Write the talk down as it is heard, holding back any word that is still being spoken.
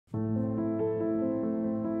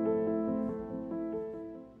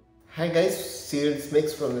Hi guys, Cyrils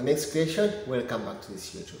Mix from the Next Creation. Welcome back to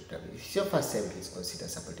this YouTube channel. If it's your first time, please consider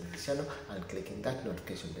supporting this channel and clicking that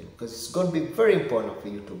notification bell because it's going to be very important for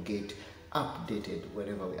you to get updated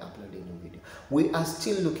whenever we upload a new video. We are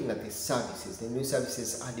still looking at the services, the new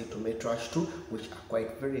services added to Metrash2, which are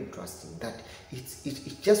quite very interesting. That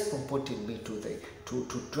it just prompted me to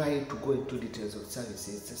try to go into details of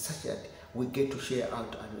services such that we get to share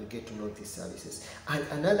out and we get to know these services. And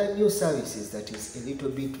another new services that is a little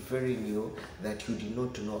bit very new that you did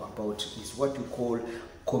not know about is what we call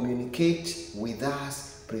Communicate with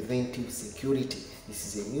Us Preventive Security.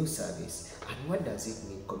 This is a new service. And what does it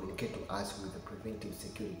mean, communicate to us with the preventive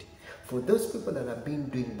security? For those people that have been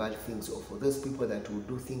doing bad things, or for those people that will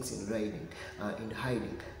do things in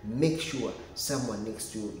hiding, make sure someone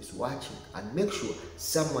next to you is watching, and make sure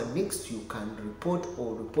someone next to you can report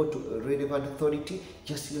to a relevant authority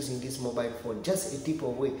just using this mobile phone, just a tip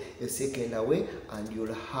away, a second away, and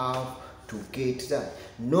you'll have to get that.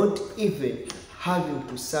 Not even having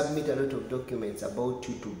to submit a lot of documents about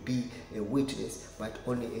you to be a witness, but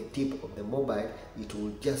only a tip of the mobile, it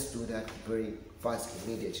will just do that very fast,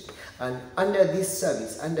 immediately. And under this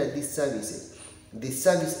service, the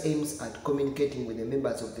service aims at communicating with the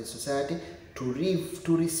members of the society to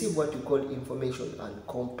receive what we call information and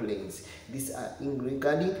complaints. These are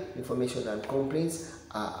regarding information and complaints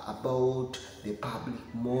about the public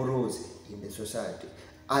morals in the society,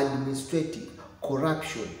 administrative,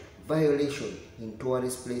 corruption, violation in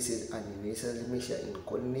tourist places, and in necessary measure in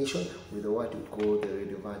coordination with what we call the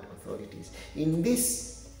relevant authorities. In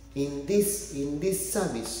this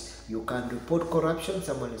service, you can report corruption.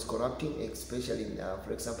 Someone is corrupting, especially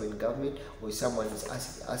for example in government, or someone is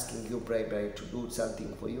asking you bribery to do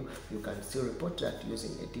something for you. You can still report that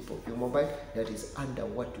using a tip of your mobile. That is under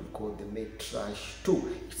what we call the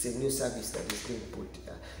Metrash2. It's a new service that is being put.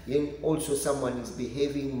 And also, someone is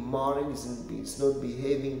behaving morally, is not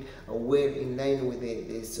behaving well in line with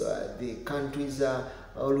the country's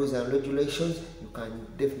rules and regulations. You can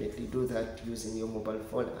definitely do that using your mobile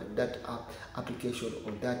phone, and that application,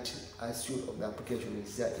 or that suite of the application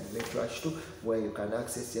is there in Metrash2, where you can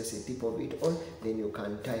access just a tip of it on, then you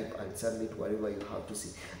can type and submit whatever you have to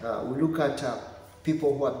see. We look at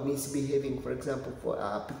people who are misbehaving, for example, for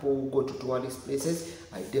people who go to tourist places.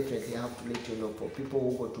 I definitely have to let you know. For people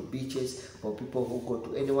who go to beaches, for people who go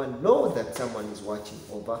to anyone, know that someone is watching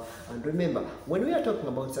over. And remember, when we are talking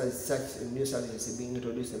about such new services being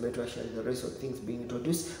introduced, the Metrash and the rest of things being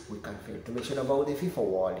introduced, we can fail to mention about the FIFA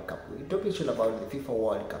World Cup. We don't mention about the FIFA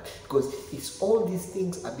World Cup because it's all these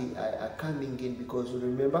things are coming in, because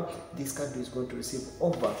remember, this country is going to receive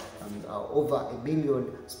over 1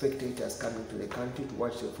 million spectators coming to the country to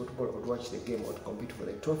watch the football, or to watch the game, or to compete for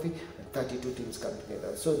the trophy, and 32 teams come together.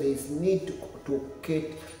 So there is need to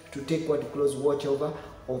take what close watch over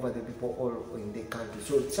the people all in the country.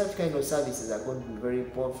 So such kind of services are going to be very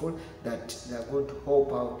powerful, that they are going to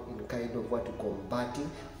help out in kind of what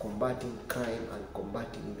combating crime and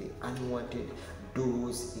combating the unwanted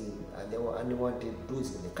do's in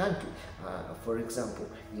the country, for example,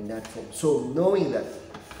 in that form. So knowing that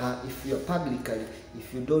if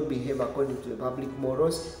you don't behave according to the public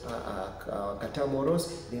morals, Qatar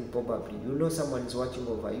morals, then probably someone is watching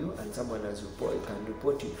over you, and someone can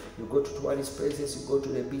report you. You go to tourist places, you go to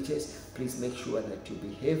the beaches. Please make sure that you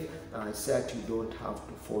behave so that you don't have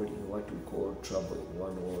to fall in what we call trouble in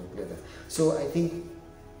one way or the other. So I think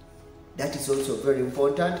that is also very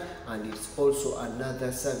important, and it's also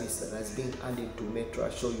another service that has been added to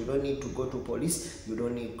Metrash. So you don't need to go to police, you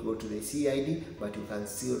don't need to go to the CID, but you can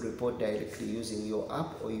still report directly using your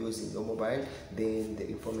app or using your mobile. Then the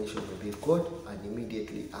information will be got, and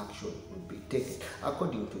immediately action will be taken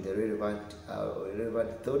according to the relevant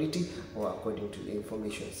authority, or according to the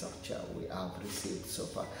information structure we have received so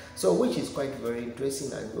far. So which is quite very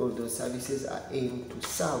interesting, and all those services are aimed to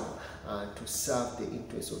serve the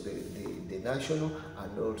interests of the national,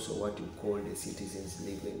 and also what you call the citizens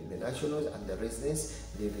living in the nationals and the residents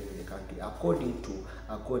living in the country, according to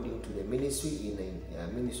the ministry, in the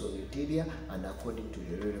Ministry of Interior, and according to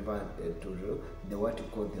the relevant what you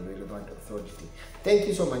call the relevant authority. Thank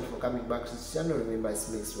you so much for coming back to this channel. Remember, it's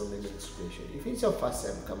Mix from the Next Creation. If it's your first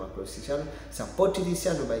time come across this channel, support this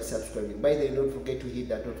channel by subscribing. By the way, don't forget to hit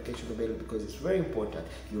that notification bell, because it's very important.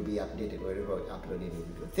 You'll be updated wherever we upload any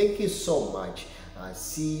video. Thank you so much.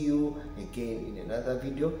 See you again in another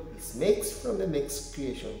video. It's Mex from the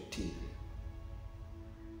MEXCREATIONTV.